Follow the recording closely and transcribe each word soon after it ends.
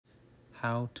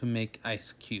How to make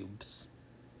ice cubes.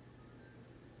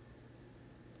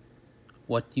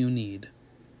 What you need: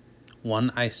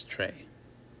 1 ice tray,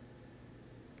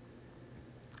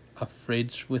 a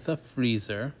fridge with a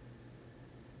freezer,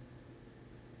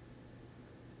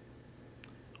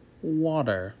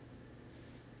 water,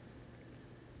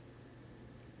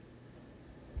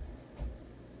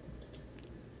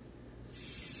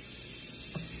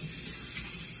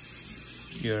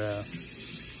 you're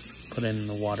put in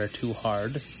the water too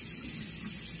hard.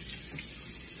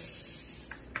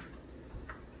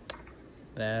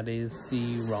 That is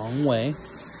the wrong way.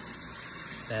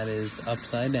 That is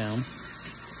upside down.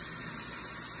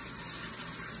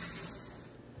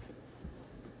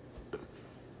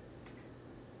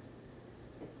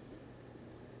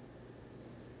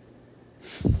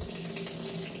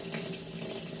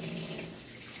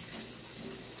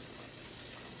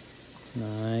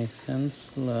 Nice and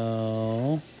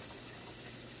slow.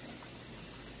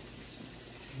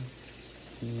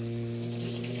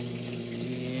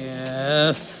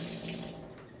 Yes.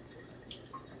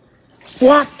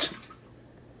 What?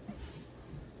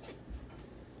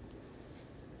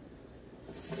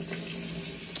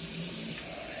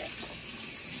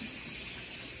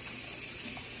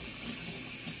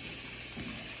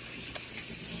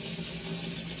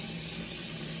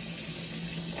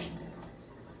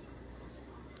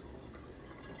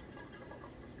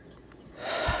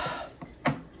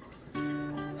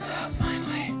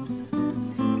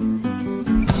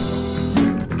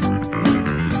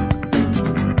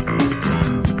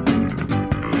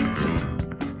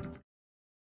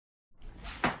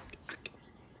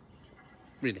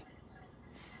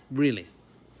 Really?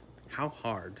 How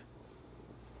hard?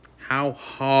 How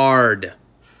hard?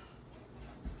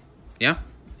 Yeah,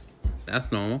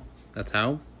 that's normal. That's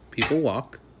how people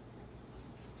walk.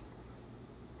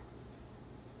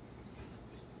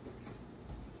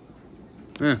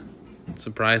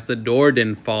 Surprised the door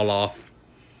didn't fall off.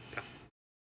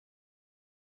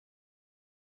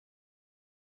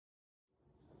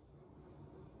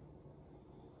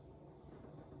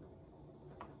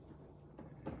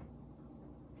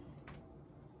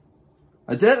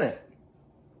 I did it.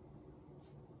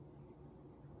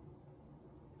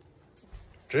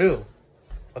 Drew,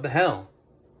 what the hell?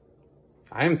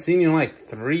 I haven't seen you in like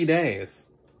 3 days.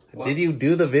 What? Did you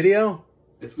do the video?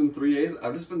 It's been 3 days.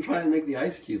 I've just been trying to make the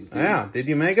ice cubes. Man. Yeah, did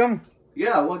you make them?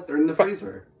 Yeah, look, they're in the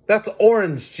freezer. That's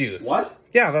orange juice. What?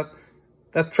 Yeah,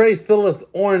 that tray's filled with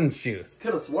orange juice.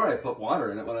 Could have swore I put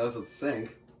water in it when I was at the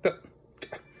sink.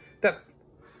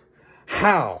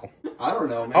 How? I don't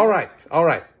know, man. All right.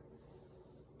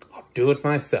 I'll do it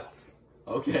myself.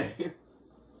 Okay.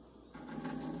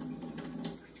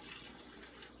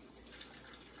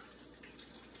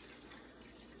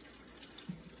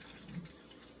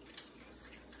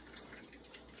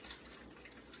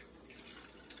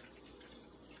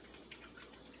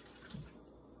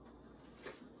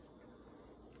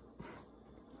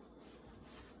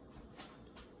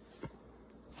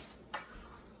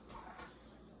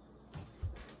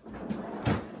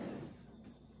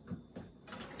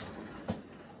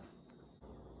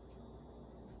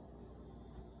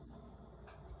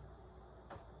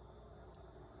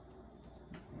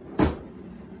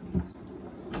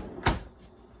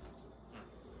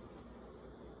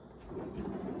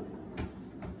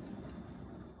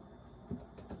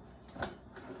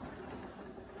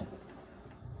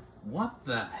 What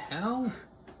the hell?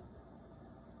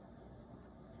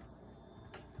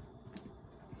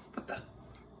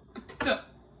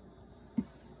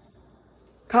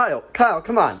 Kyle,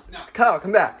 come on. No. Kyle,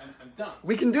 come back. I'm done.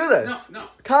 We can do this. No.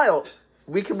 Kyle,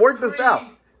 we can work this out.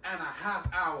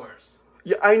 3.5 hours.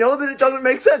 Yeah, I know that it doesn't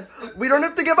make sense. We don't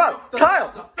have to give up.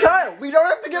 Kyle, we don't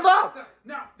have to give up.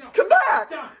 No. Come back.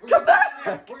 Come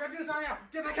back. We're gonna do something else.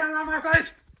 Get the camera on my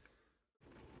face.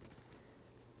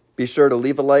 Be sure to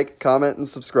leave a like, comment, and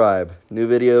subscribe. New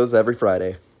videos every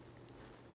Friday.